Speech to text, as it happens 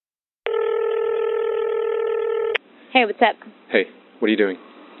Hey, what's up? Hey, what are you doing?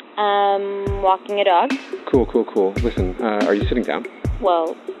 Walking a dog. Cool. Listen, are you sitting down?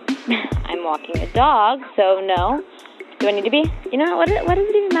 Well, I'm walking a dog, so no. Do I need to be? You know, what does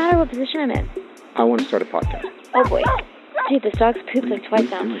it even matter what position I'm in? I want to start a podcast. Oh, boy. Dude, this dog's pooped like twice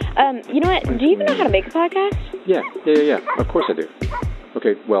now. You know what? Do you even know how to make a podcast? Yeah. Of course I do.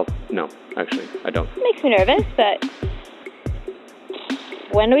 Okay, well, no, actually, I don't. It makes me nervous, but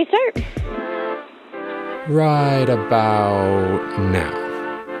when do we start? Right about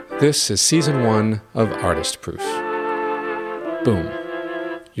now. This is season 1 of Artist Proof. Boom.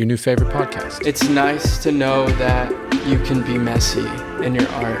 Your new favorite podcast. It's nice to know that you can be messy in your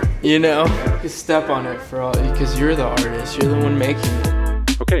art, you know? You step on it for all, because you're the artist, you're the one making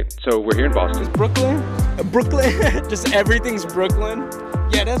it. Okay, so we're here in Boston. Brooklyn? Just everything's Brooklyn?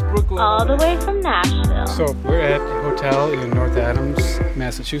 Yeah, that's Brooklyn. All the way from Nashville. So we're at a hotel in North Adams,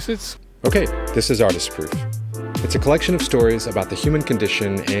 Massachusetts. Okay, this is Artist Proof. It's a collection of stories about the human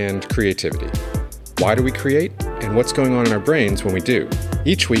condition and creativity. Why do we create, and what's going on in our brains when we do?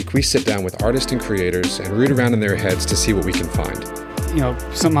 Each week, we sit down with artists and creators and root around in their heads to see what we can find. You know,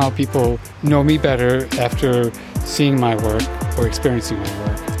 somehow people know me better after seeing my work or experiencing my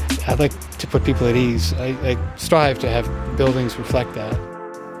work. I'd like to put people at ease. I strive to have buildings reflect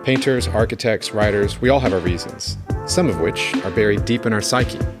that. Painters, architects, writers, we all have our reasons, some of which are buried deep in our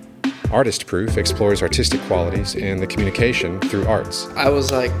psyche. Artist Proof explores artistic qualities and the communication through arts. I was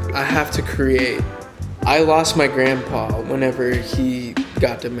like, I have to create. I lost my grandpa whenever he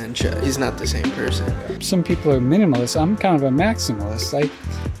got dementia. He's not the same person. Some people are minimalists. I'm kind of a maximalist.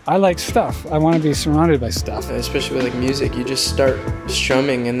 I like stuff. I want to be surrounded by stuff. Especially with like music, you just start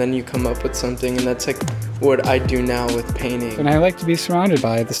strumming and then you come up with something, and that's like what I do now with painting. And I like to be surrounded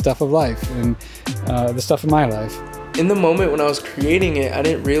by the stuff of life and the stuff of my life. In the moment when I was creating it, I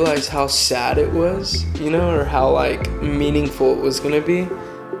didn't realize how sad it was, you know, or how like meaningful it was going to be.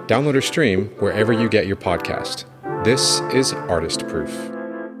 Download or stream wherever you get your podcast. This is Artist Proof.